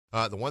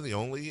The one, the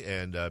only,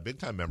 and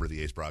big-time member of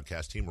the A's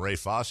broadcast team, Ray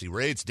Fosse.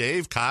 Ray, it's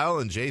Dave, Kyle,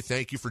 and Jay.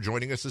 Thank you for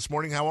joining us this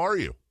morning. How are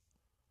you?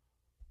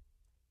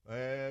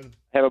 And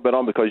haven't been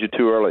on because you're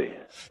too early.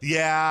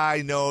 Yeah,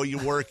 I know. You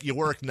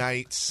work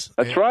nights.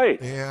 That's right.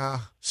 Yeah.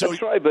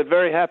 That's right, but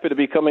very happy to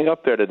be coming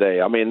up there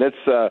today. I mean, it's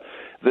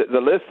the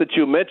list that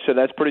you mentioned,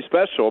 that's pretty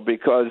special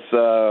because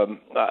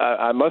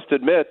I must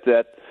admit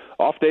that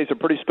off days are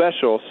pretty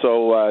special.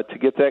 So to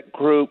get that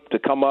group to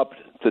come up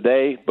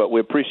today, but we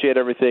appreciate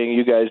everything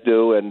you guys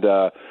do and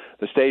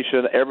the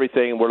station,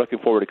 everything. We're looking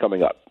forward to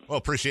coming up. Well,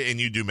 appreciate it, and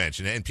you do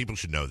mention it, and people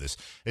should know this.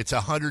 It's a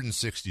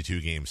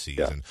 162-game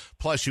season,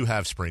 plus you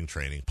have spring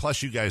training,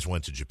 plus you guys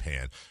went to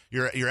Japan.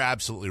 You're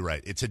absolutely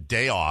right. It's a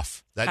day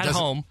off. At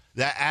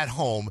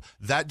home.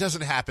 That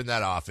doesn't happen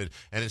that often.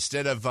 And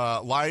instead of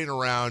lying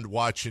around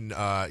watching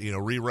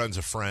reruns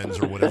of Friends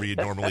or whatever you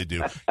normally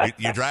do,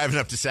 you're driving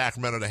up to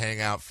Sacramento to hang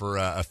out for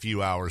a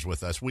few hours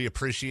with us. We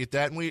appreciate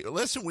that. And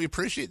we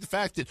appreciate the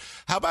fact that,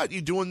 how about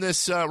you doing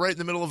this right in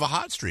the middle of a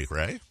hot streak,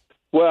 Ray?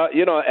 Well,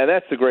 and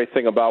that's the great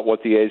thing about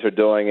what the A's are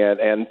doing.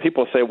 And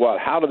people say, well,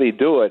 how do they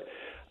do it?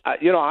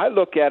 I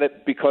look at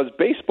it because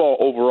baseball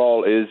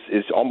overall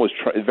is almost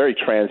very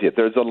transient.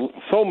 There's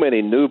so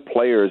many new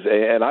players,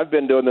 and I've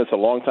been doing this a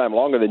long time,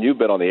 longer than you've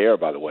been on the air,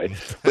 by the way.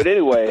 But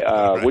anyway,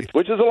 right.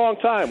 which is a long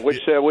time.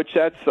 Which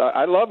that's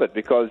I love it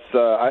because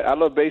I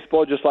love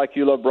baseball just like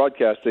you love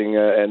broadcasting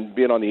and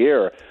being on the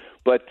air.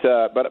 But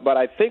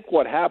I think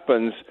what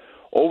happens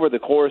over the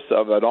course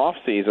of an off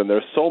season,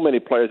 there's so many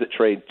players that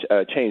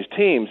change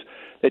teams,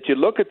 that you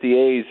look at the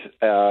A's,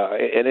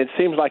 and it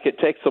seems like it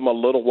takes them a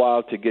little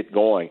while to get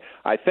going.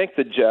 I think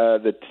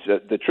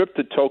the trip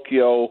to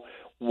Tokyo,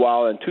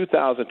 while in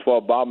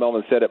 2012 Bob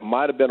Melvin said it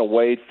might have been a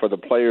way for the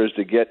players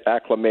to get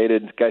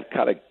acclimated,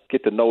 kind of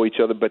get to know each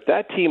other, but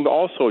that team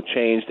also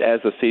changed as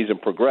the season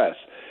progressed,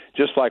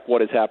 just like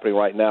what is happening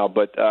right now.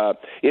 But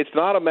it's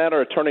not a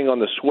matter of turning on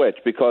the switch,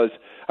 because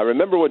I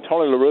remember when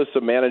Tony La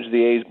Russa managed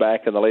the A's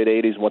back in the late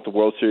 80s and went to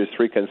World Series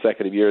 3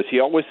 consecutive years, he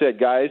always said,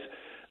 guys,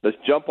 let's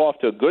jump off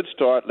to a good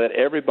start. Let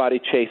everybody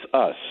chase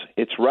us.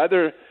 It's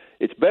better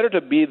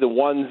to be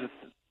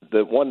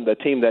the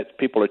team that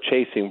people are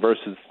chasing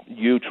versus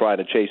you trying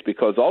to chase,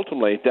 because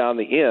ultimately down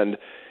the end,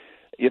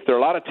 if there are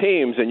a lot of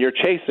teams and you're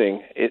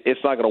chasing,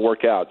 it's not going to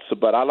work out.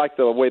 But I like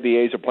the way the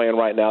A's are playing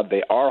right now.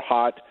 They are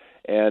hot,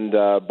 and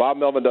Bob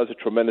Melvin does a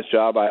tremendous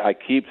job. I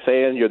keep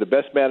saying you're the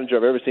best manager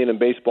I've ever seen in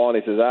baseball,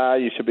 and he says,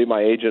 you should be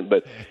my agent.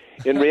 But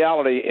in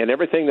reality, and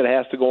everything that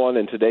has to go on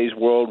in today's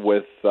world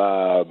with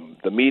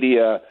the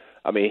media,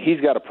 I mean, he's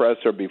got a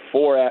presser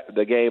before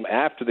the game,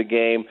 after the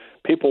game.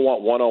 People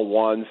want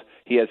one-on-ones.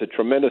 He has a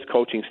tremendous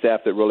coaching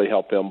staff that really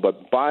help him.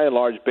 But by and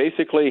large,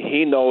 basically,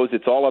 he knows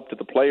it's all up to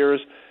the players,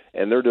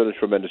 and they're doing a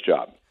tremendous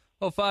job.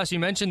 Well, Foss, you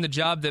mentioned the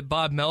job that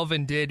Bob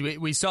Melvin did.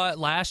 We saw it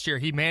last year.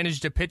 He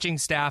managed a pitching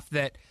staff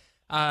that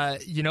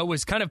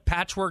was kind of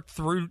patchwork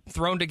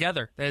thrown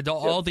together.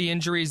 All the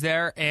injuries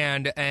there,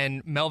 and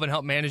Melvin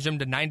helped manage them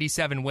to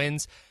 97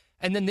 wins.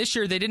 And then this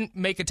year, they didn't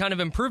make a ton of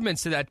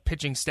improvements to that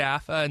pitching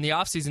staff in the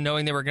offseason,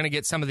 knowing they were going to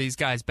get some of these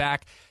guys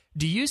back.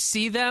 Do you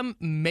see them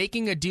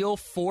making a deal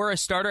for a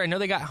starter? I know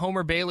they got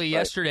Homer Bailey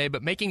yesterday,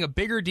 but making a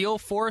bigger deal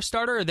for a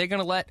starter? Or are they going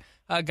to let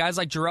guys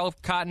like Jarrell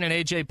Cotton and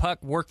A.J.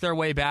 Puck work their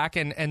way back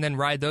and then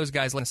ride those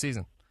guys last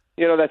season?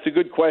 That's a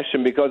good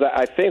question, because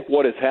I think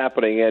what is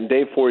happening, and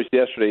Dave Forrest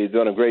yesterday has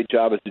done a great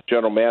job as the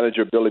general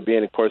manager, Billy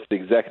Beane, of course, the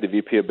executive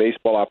VP of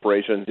baseball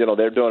operations.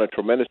 They're doing a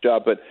tremendous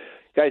job. But,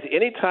 guys,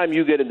 anytime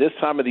you get in this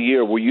time of the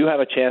year where you have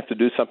a chance to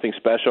do something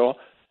special,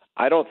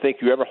 I don't think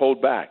you ever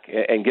hold back.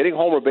 And getting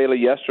Homer Bailey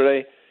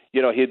yesterday,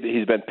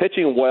 he's been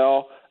pitching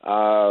well.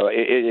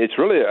 It's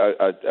really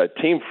a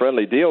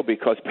team-friendly deal,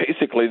 because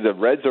basically the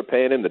Reds are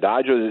paying him, the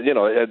Dodgers,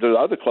 the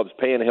other clubs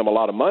paying him a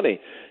lot of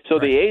money. So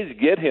the A's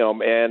get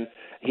him, and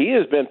he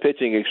has been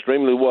pitching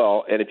extremely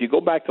well. And if you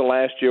go back to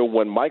last year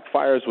when Mike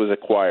Fiers was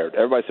acquired,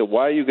 everybody said,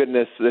 why are you getting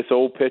this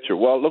old pitcher?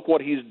 Well, look what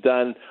he's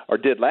done or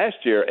did last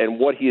year, and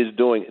what he is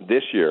doing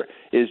this year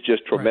is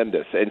just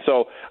tremendous. Right. And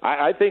so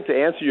I think, to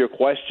answer your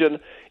question,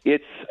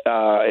 it's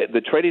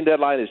the trading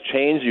deadline has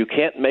changed. You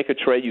can't make a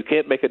trade. You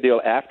can't make a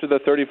deal after the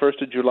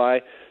 31st of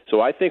July.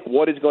 So I think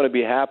what is going to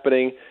be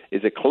happening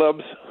is that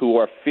clubs who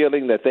are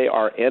feeling that they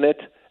are in it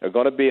are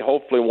going to be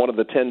hopefully one of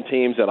the 10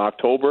 teams in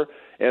October.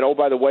 And, oh,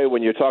 by the way,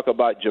 when you talk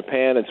about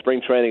Japan and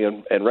spring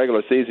training and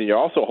regular season, you're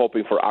also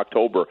hoping for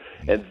October.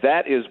 And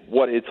that is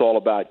what it's all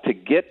about, to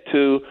get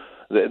to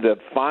the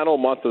final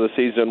month of the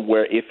season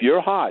where if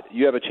you're hot,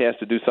 you have a chance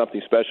to do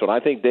something special. And I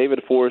think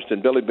David Forrest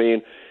and Billy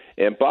Beane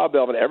and Bob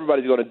Melvin,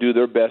 everybody's going to do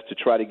their best to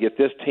try to get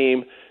this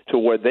team to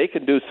where they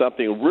can do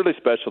something really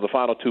special the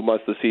final 2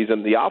 months of the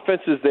season. The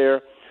offense is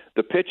there.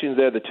 The pitching's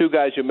there. The two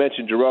guys you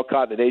mentioned, Jarrell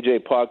Cotton and A.J.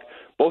 Puck,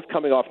 both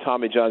coming off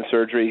Tommy John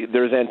surgery.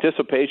 There's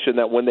anticipation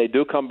that when they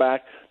do come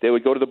back, they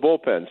would go to the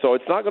bullpen. So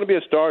it's not going to be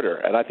a starter,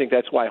 and I think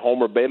that's why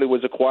Homer Bailey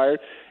was acquired,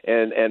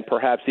 and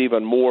perhaps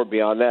even more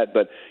beyond that.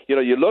 But,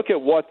 you look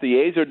at what the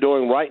A's are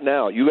doing right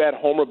now. You add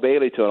Homer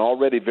Bailey to an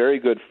already very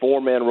good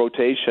four-man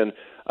rotation.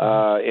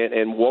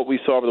 and what we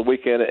saw over the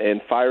weekend,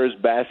 and fires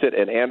Bassett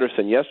and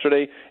Anderson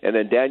yesterday, and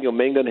then Daniel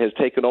Mingden has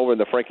taken over in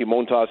the Frankie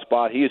Montas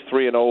spot. He is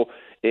 3-0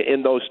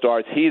 in those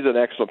starts. He's an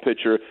excellent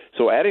pitcher.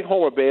 So adding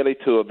Homer Bailey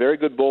to a very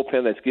good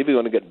bullpen that's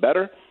going to get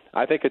better,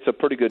 I think it's a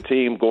pretty good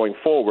team going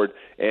forward,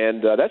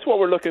 and that's what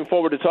we're looking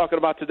forward to talking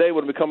about today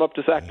when we come up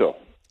to Sackville.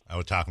 I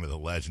was talking to the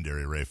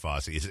legendary Ray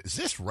Fosse. Is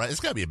this right? It's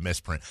got to be a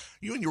misprint.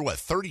 You and your,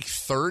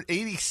 33rd,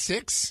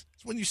 86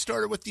 when you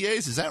started with the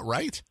A's? Is that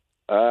right?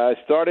 I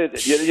started,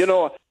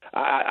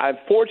 I'm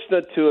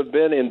fortunate to have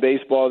been in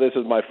baseball. This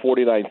is my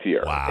 49th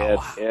year.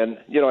 Wow. And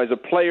as a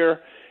player,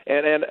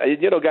 and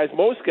guys,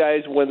 most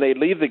guys, when they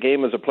leave the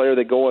game as a player,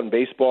 they go in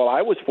baseball.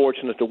 I was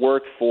fortunate to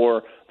work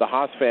for the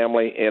Haas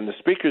family and the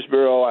Speakers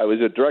Bureau. I was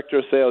a director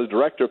of sales,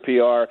 director of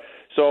PR.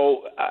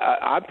 So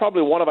I'm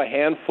probably one of a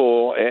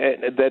handful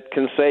that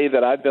can say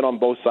that I've been on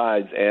both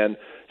sides. And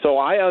so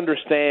I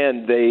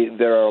understand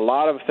there are a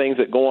lot of things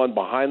that go on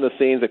behind the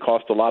scenes that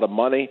cost a lot of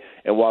money.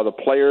 And while the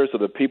players are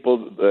the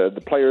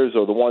players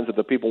are the ones that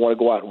the people want to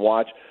go out and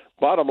watch,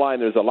 bottom line,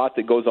 there's a lot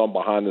that goes on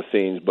behind the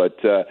scenes. But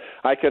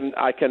I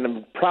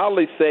can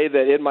proudly say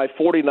that in my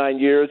 49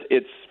 years,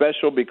 it's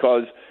special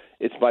because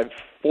it's my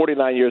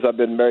 49 years I've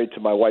been married to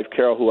my wife,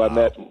 Carol, who I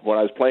met when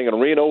I was playing in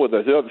Reno with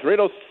the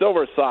Reno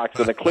Silver Sox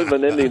in the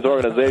Cleveland Indians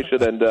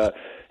organization, and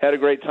had a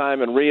great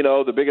time in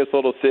Reno, the biggest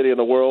little city in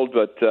the world.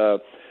 But,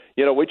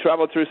 we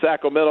traveled through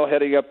Sacramento,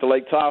 heading up to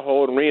Lake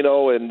Tahoe and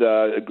Reno, and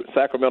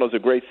Sacramento's a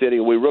great city.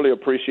 We really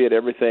appreciate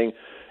everything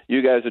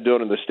you guys are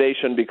doing in the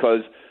station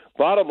because,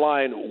 bottom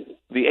line,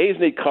 the A's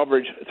need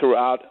coverage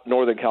throughout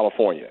Northern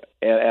California.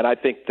 And I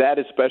think that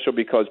is special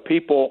because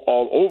people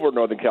all over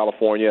Northern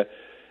California,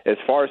 as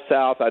far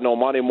south, I know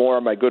Monty Moore,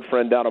 my good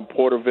friend down in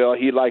Porterville,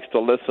 he likes to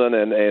listen,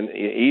 and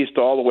east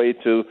all the way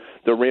to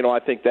the Reno.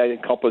 I think that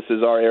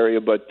encompasses our area.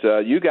 But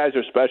you guys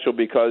are special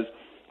because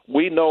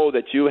we know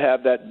that you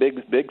have that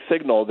big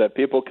signal that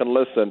people can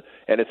listen,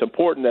 and it's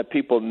important that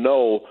people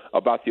know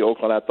about the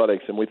Oakland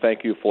Athletics, and we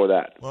thank you for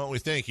that. Well, we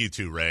thank you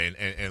too, Ray.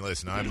 And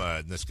listen,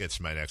 this gets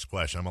to my next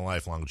question. I'm a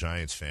lifelong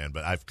Giants fan,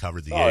 but I've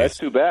covered the A's. Oh, that's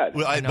too bad.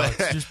 Well, I know,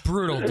 it's just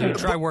brutal, dude.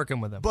 Try working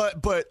with them.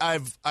 But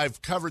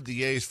I've covered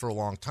the A's for a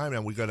long time,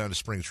 and we go down to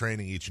spring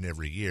training each and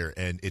every year,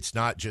 and it's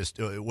not just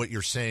what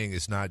you're saying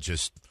is not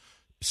just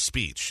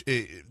speech.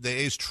 The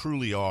A's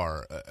truly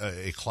are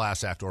a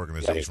class act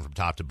organization from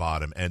top to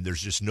bottom, and there's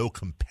just no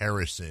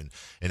comparison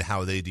in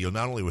how they deal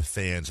not only with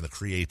fans and the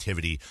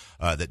creativity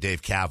that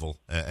Dave Cavill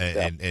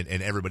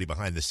and everybody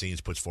behind the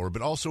scenes puts forward,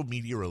 but also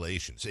media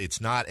relations.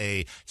 It's not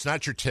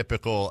your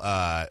typical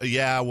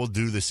we'll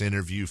do this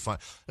interview. Fine.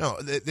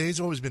 No, the A's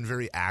always been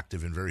very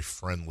active and very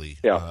friendly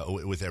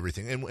with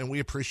everything, and we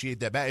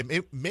appreciate that.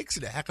 It makes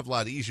it a heck of a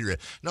lot easier to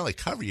not only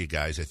cover you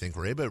guys, I think,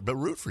 Ray, but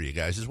root for you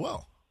guys as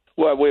well.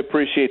 Well, we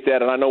appreciate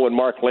that, and I know when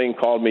Mark Ling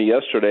called me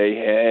yesterday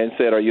and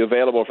said, "Are you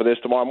available for this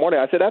tomorrow morning?"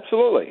 I said,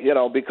 "Absolutely,"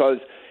 because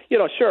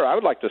sure, I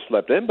would like to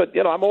sleep in, but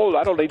I'm old.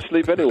 I don't need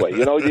sleep anyway.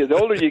 The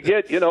older you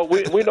get,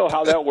 we know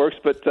how that works,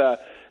 but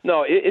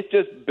no, it's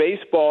just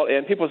baseball.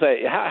 And people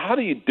say, "How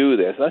do you do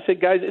this?" And I say,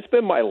 "Guys, it's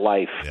been my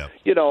life."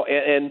 Yep.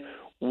 And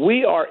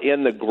we are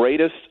in the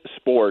greatest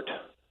sport,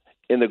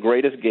 in the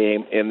greatest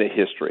game in the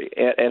history.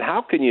 And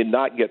how can you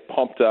not get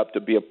pumped up to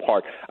be a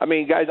part? I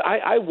mean, guys,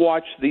 I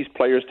watch these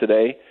players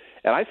today,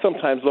 and I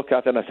sometimes look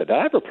out there and I said, did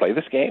I ever play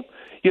this game?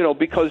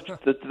 Because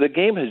the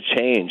game has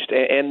changed,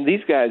 and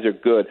these guys are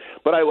good.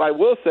 But I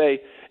will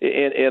say,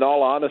 in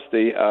all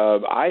honesty,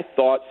 I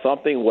thought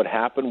something would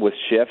happen with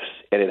shifts,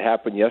 and it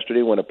happened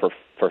yesterday when a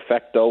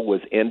perfecto was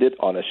ended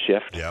on a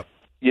shift. Yep.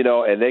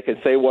 And they can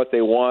say what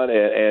they want,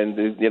 and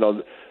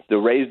the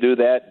Rays do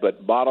that.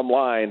 But bottom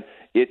line,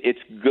 it's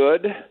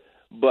good.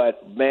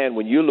 But, man,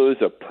 when you lose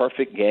a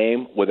perfect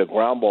game with a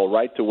ground ball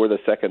right to where the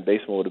second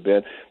baseman would have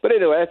been. But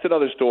anyway, that's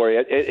another story.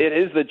 It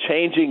is the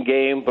changing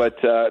game,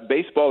 but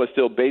baseball is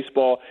still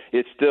baseball.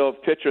 It's still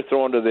pitcher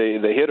throwing to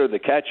the hitter, the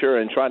catcher,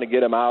 and trying to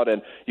get him out.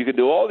 And you can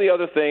do all the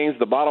other things.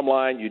 The bottom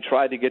line, you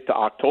try to get to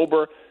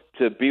October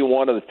to be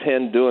one of the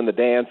 10 doing the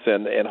dance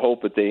and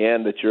hope at the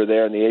end that you're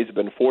there. And the A's have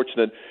been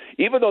fortunate.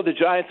 Even though the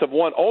Giants have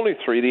won only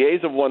 3, the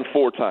A's have won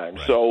 4 times.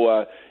 Right.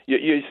 So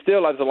you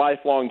still, as a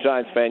lifelong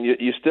Giants fan,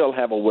 you still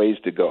have a ways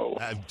to go.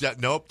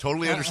 Nope,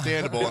 totally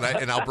understandable.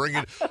 and I'll bring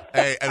it.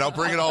 Hey, and I'll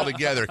bring it all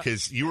together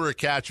because you were a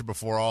catcher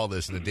before all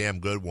this, and a damn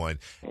good one.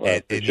 Well,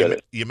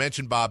 and you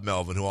mentioned Bob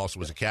Melvin, who also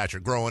was a catcher.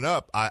 Growing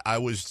up, I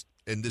was.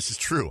 And this is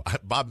true.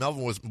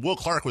 Will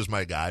Clark was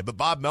my guy, but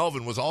Bob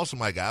Melvin was also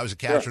my guy. I was a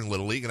catcher in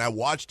Little League, and I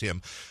watched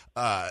him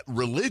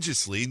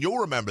religiously. And you'll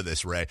remember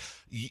this, Ray.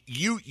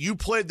 You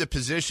played the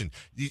position.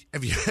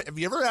 Have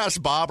you ever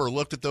asked Bob or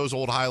looked at those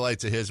old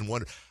highlights of his and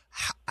wondered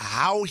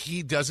how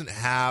he doesn't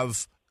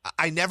have?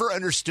 I never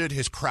understood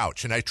his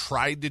crouch, and I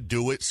tried to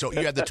do it. So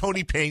you had the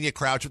Tony Pena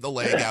crouch with the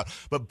leg out,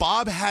 but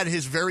Bob had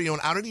his very own.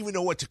 I don't even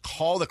know what to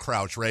call the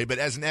crouch, Ray, but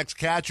as an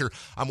ex-catcher,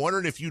 I'm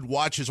wondering if you'd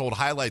watch his old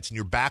highlights and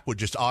your back would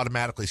just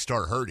automatically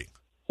start hurting.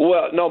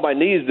 Well, no, my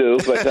knees do,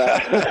 but,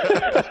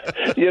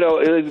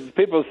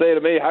 people say to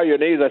me, how are your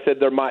knees? I said,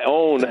 they're my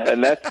own,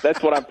 and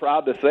that's what I'm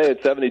proud to say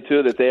at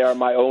 72, that they are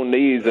my own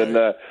knees,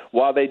 and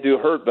while they do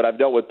hurt, but I've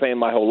dealt with pain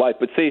my whole life.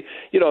 But see,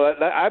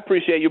 I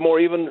appreciate you more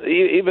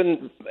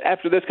even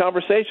after this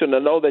conversation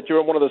to know that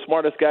you're one of the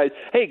smartest guys.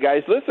 Hey,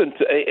 guys, listen,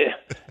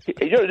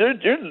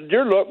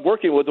 you're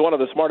working with one of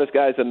the smartest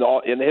guys in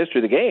the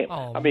history of the game.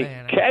 Oh, I mean,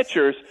 man,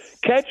 catchers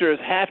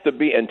have to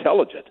be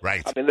intelligent.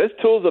 Right. I mean, this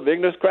tools of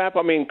ignorance crap,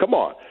 I mean, come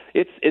on.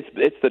 It's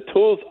the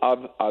tools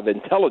of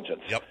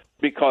intelligence. Yep.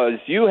 Because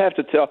you have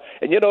to tell,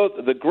 and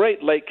the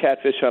great late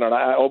catfish hunter, and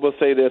I will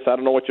say this, I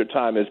don't know what your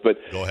time is, but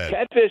Go ahead.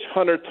 Catfish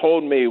Hunter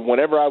told me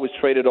whenever I was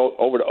traded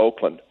over to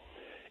Oakland,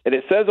 and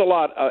it says a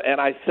lot, and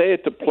I say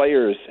it to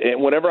players,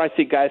 and whenever I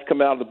see guys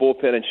come out of the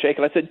bullpen and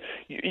shaking, I said,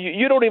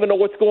 you don't even know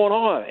what's going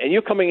on, and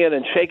you're coming in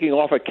and shaking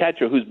off a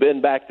catcher who's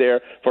been back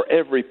there for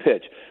every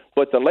pitch.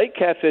 But the late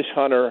catfish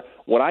hunter,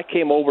 when I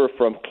came over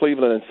from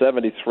Cleveland in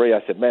 73, I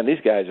said, man, these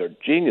guys are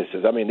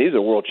geniuses. I mean, these are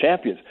world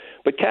champions.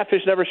 But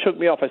Catfish never shook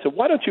me off. I said,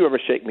 why don't you ever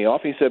shake me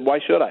off? He said, why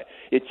should I?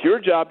 It's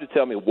your job to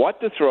tell me what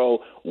to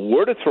throw,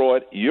 where to throw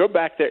it. You're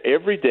back there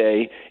every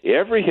day,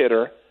 every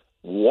hitter.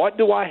 What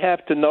do I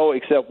have to know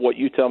except what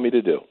you tell me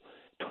to do?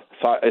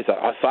 It's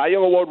a Cy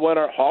Young Award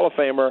winner, Hall of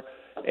Famer,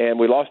 and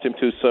we lost him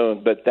too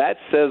soon. But that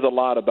says a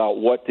lot about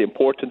what the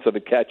importance of a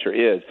catcher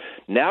is.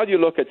 Now you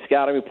look at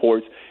scouting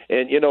reports,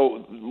 and,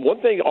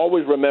 one thing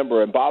always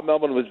remember, and Bob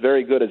Melvin was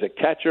very good as a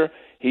catcher.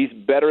 He's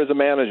better as a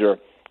manager,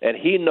 and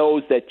he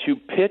knows that you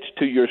pitch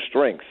to your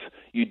strengths.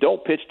 You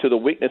don't pitch to the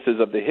weaknesses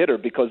of the hitter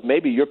because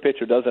maybe your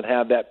pitcher doesn't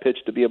have that pitch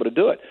to be able to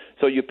do it.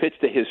 So you pitch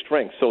to his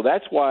strengths. So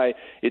that's why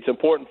it's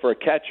important for a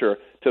catcher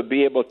to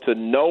be able to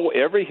know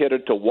every hitter,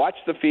 to watch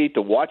the feet,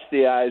 to watch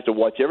the eyes, to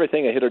watch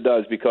everything a hitter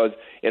does, because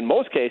in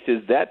most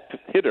cases that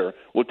hitter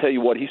will tell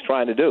you what he's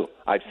trying to do.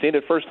 I've seen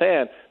it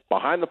firsthand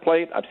behind the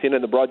plate. I've seen it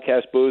in the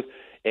broadcast booth.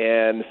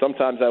 And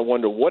sometimes I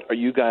wonder, what are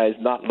you guys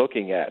not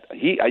looking at?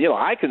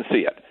 I can see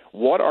it.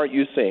 What are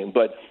you seeing?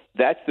 But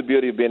that's the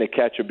beauty of being a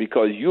catcher,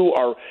 because you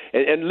are –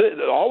 and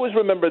always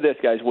remember this,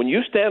 guys. When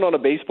you stand on a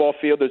baseball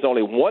field, there's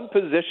only one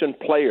position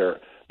player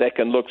that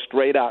can look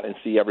straight out and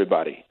see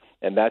everybody,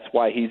 and that's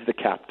why he's the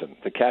captain.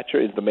 The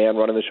catcher is the man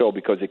running the show,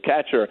 because the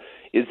catcher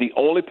is the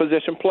only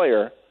position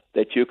player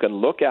that you can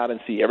look out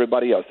and see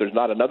everybody else. There's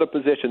not another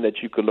position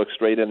that you could look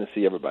straight in and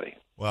see everybody.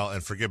 Well,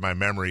 and forgive my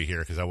memory here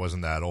because I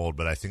wasn't that old,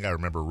 but I think I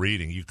remember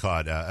reading you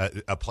caught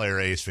a player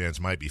A's fans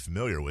might be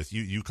familiar with.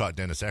 You caught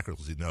Dennis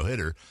Eckersley's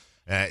no-hitter.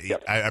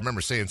 Yep. I remember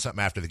saying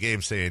something after the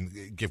game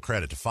saying, give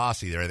credit to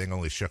Fosse there. I think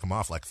only shook him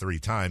off like 3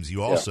 times.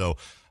 You also,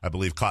 I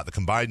believe, caught the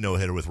combined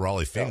no-hitter with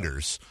Raleigh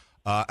Fingers.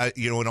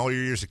 In all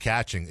your years of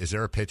catching, is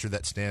there a pitcher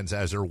that stands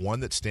out? Is there one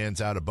that stands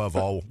out above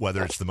all,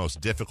 whether it's the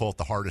most difficult,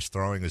 the hardest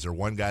throwing? Is there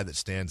one guy that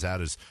stands out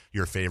as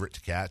your favorite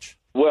to catch?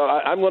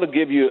 Well, I'm going to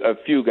give you a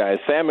few guys.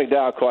 Sam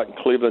McDowell caught in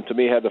Cleveland, to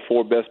me, had the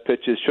 4 best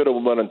pitches. Should have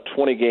won in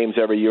 20 games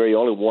every year. He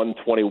only won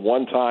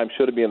 21 times.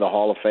 Should have been in the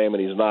Hall of Fame,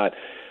 and he's not.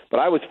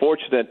 But I was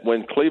fortunate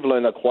when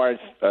Cleveland acquired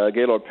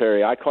Gaylord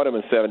Perry. I caught him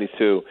in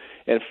 72.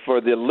 And for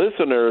the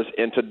listeners,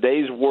 in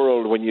today's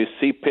world, when you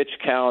see pitch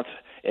count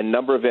and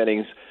number of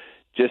innings,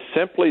 just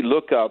simply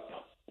look up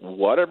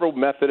whatever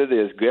method it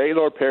is,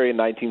 Gaylord Perry in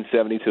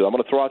 1972. I'm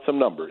going to throw out some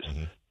numbers.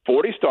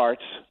 40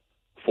 starts,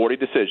 40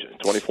 decisions,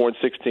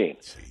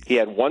 24-16. He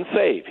had 1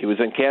 save. He was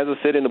in Kansas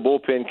City in the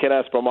bullpen. Ken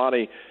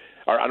Aspromonte,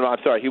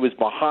 he was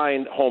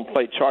behind home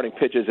plate charting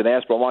pitches, and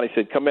Aspromonte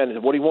said, come in. I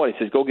said, what do you want?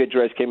 He says, go get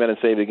dressed, came in and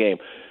saved the game.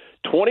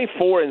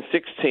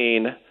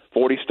 24-16,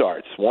 40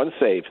 starts, 1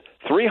 save,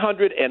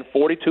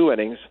 342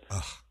 innings,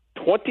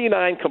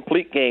 29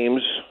 complete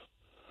games.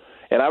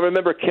 And I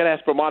remember Ken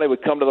Aspromonte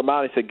would come to the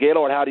mound and he said,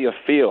 Gaylord, how do you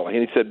feel? And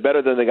he said,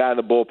 better than the guy in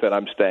the bullpen,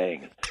 I'm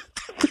staying.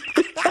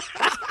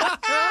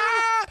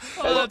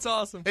 Oh, that's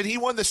awesome. And he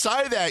won the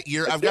Cy that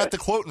year. I've got the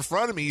quote in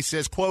front of me. He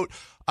says, quote,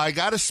 I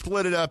got to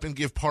split it up and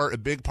give a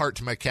big part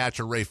to my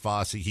catcher, Ray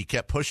Fosse. He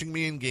kept pushing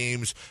me in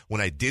games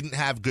when I didn't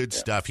have good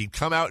stuff. He'd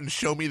come out and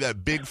show me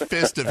that big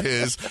fist of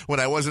his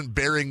when I wasn't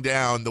bearing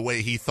down the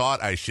way he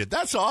thought I should.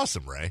 That's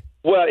awesome, Ray.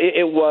 Well,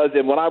 it was,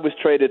 and when I was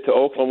traded to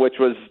Oakland, which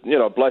was,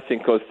 a blessing,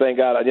 because thank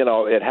God,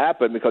 it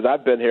happened, because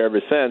I've been here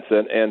ever since.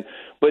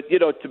 But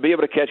to be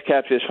able to catch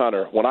Catfish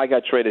Hunter, when I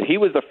got traded, he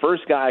was the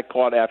first guy I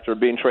caught after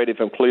being traded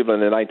from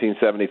Cleveland in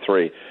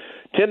 1973.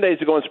 10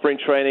 days ago in spring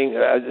training,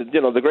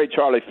 the great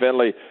Charlie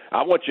Finley,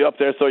 I want you up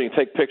there so you can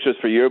take pictures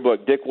for your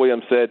yearbook. Dick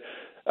Williams said,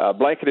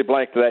 blankety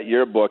blank to that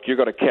yearbook, you're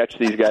going to catch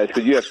these guys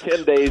because you have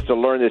 10 days to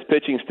learn this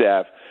pitching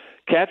staff.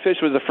 Catfish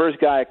was the first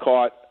guy I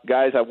caught.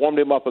 Guys, I warmed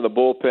him up in the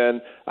bullpen.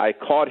 I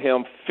caught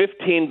him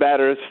 15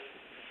 batters,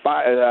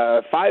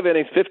 5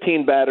 innings,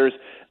 15 batters,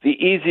 the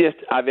easiest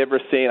I've ever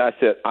seen. I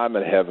said, I'm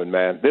in heaven,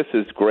 man. This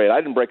is great. I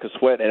didn't break a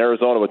sweat in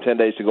Arizona with 10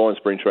 days to go in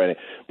spring training.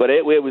 But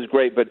it was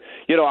great. But,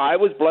 I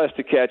was blessed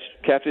to catch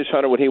Catfish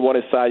Hunter when he won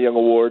his Cy Young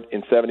Award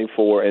in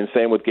 74, and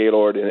same with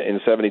Gaylord in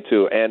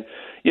 72. And,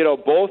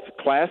 both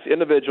class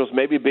individuals,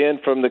 maybe being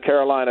from the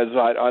Carolinas,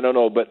 I don't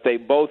know, but they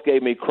both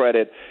gave me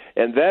credit.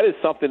 And that is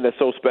something that's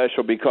so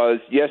special because,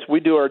 yes, we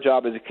do our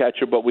job as a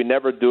catcher, but we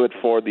never do it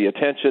for the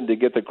attention to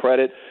get the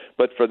credit.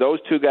 But for those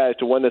two guys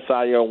to win the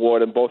Cy Young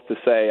Award and both to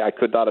say, I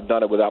could not have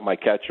done it without my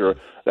catcher,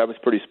 that was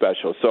pretty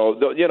special. So,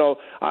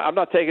 I'm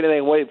not taking anything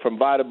away from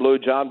Vida Blue,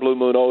 John Blue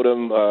Moon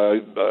Odom,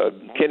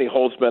 Kenny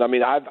Holtzman. I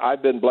mean,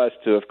 I've been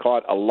blessed to have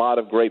caught a lot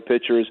of great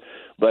pitchers,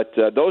 but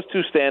those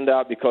two stand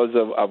out because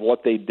of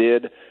what they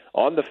did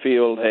on the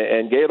field,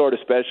 and Gaylord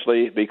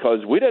especially,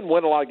 because we didn't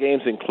win a lot of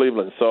games in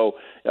Cleveland. So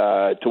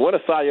to win a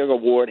Cy Young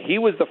Award, he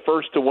was the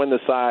first to win the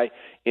Cy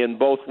in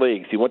both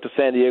leagues. He went to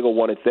San Diego,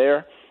 won it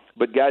there.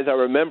 But, guys, I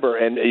remember,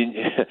 and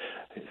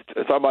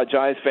talking about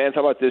Giants fans,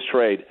 how about this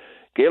trade?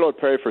 Gaylord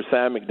Perry for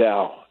Sam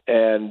McDowell.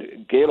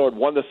 And Gaylord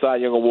won the Cy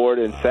Young Award,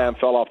 and Sam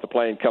fell off the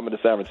plane coming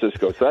to San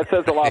Francisco. So that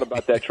says a lot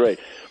about that trade.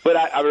 But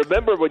I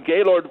remember when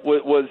Gaylord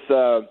was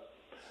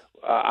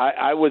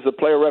I was a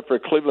player rep for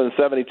Cleveland in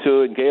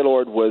 72, and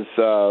Gaylord was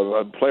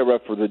a player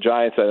rep for the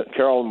Giants.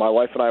 Carol, my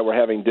wife, and I were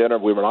having dinner.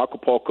 We were in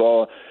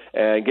Acapulco,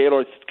 and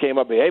Gaylord came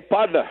up and said, "Hey,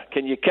 partner,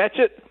 can you catch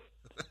it?"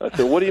 I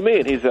said, "What do you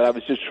mean?" He said, "I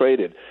was just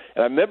traded."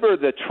 And I remember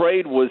the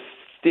trade was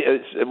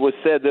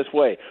said this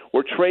way: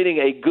 we're trading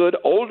a good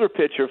older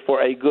pitcher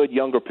for a good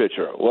younger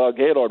pitcher. Well,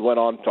 Gaylord went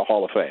on to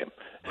Hall of Fame.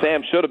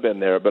 Sam should have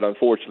been there, but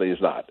unfortunately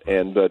he's not.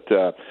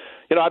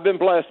 I've been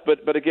blessed,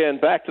 but again,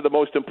 back to the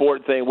most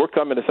important thing. We're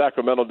coming to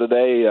Sacramento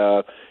today,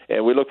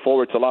 and we look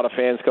forward to a lot of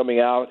fans coming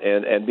out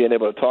and being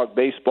able to talk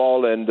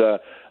baseball. And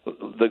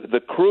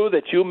the crew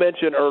that you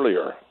mentioned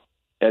earlier,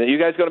 and are you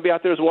guys going to be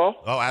out there as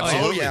well? Oh,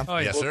 absolutely. Oh, yeah. Oh,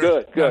 yeah. Yes, well,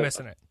 sir. Good. I'm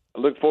missing it. I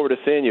look forward to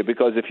seeing you,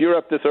 because if you're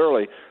up this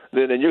early,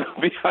 then you're going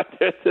to be out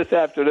there this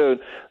afternoon.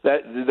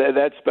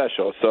 That's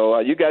special. So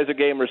you guys are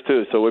gamers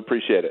too, so we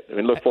appreciate it.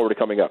 And look forward to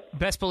coming up.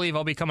 Best believe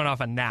I'll be coming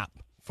off a nap.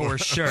 For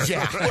sure.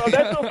 Yeah. Well,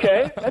 that's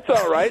okay. That's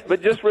all right.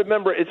 But just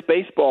remember, it's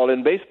baseball.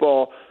 In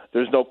baseball,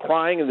 there's no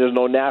crying and there's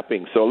no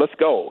napping. So let's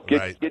go.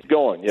 Get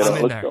going.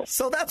 Let's go.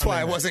 So that's why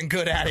I wasn't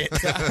good at it.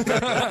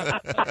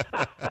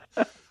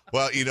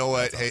 Well, you know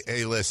what?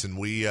 Hey, listen,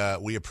 we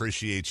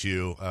appreciate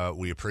you.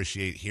 We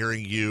appreciate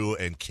hearing you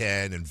and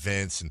Ken and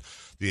Vince and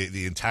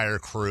the entire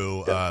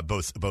crew,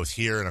 both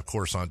here and, of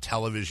course, on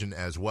television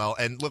as well.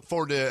 And look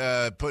forward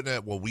to putting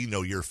it, well, we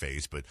know your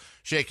face, but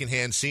shaking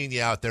hands, seeing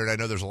you out there. And I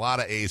know there's a lot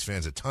of A's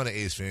fans, a ton of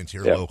A's fans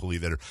here locally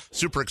that are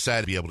super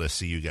excited to be able to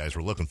see you guys.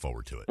 We're looking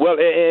forward to it. Well,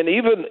 and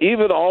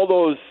even all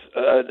those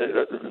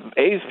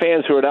A's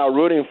fans who are now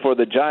rooting for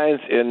the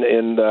Giants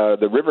in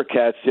the River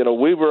Cats, the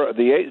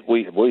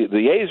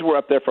A's were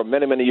up there for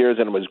many, many years,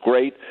 and it was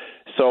great.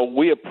 So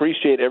we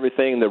appreciate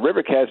everything the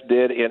River Cats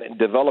did in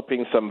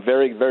developing some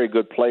very, very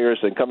good players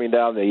and coming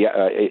down the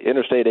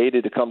Interstate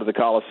 80 to come to the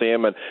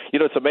Coliseum. And,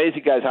 it's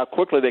amazing, guys, how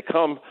quickly they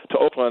come to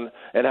Oakland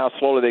and how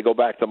slowly they go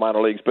back to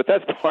minor leagues. But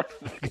that's part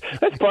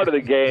of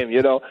the game,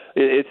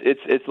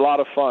 It's a lot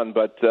of fun.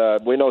 But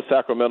we know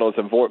Sacramento is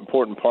an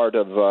important part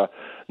of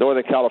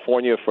Northern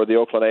California for the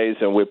Oakland A's,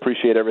 and we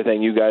appreciate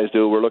everything you guys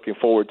do. We're looking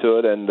forward to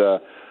it, and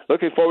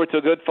looking forward to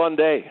a good, fun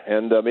day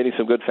and meeting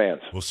some good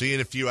fans. We'll see you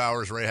in a few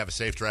hours, Ray. Have a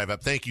safe drive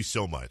up. Thank you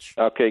so much.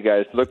 Okay,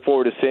 guys. Look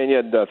forward to seeing you,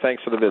 and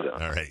thanks for the visit. All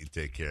right.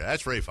 Take care.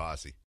 That's Ray Fosse.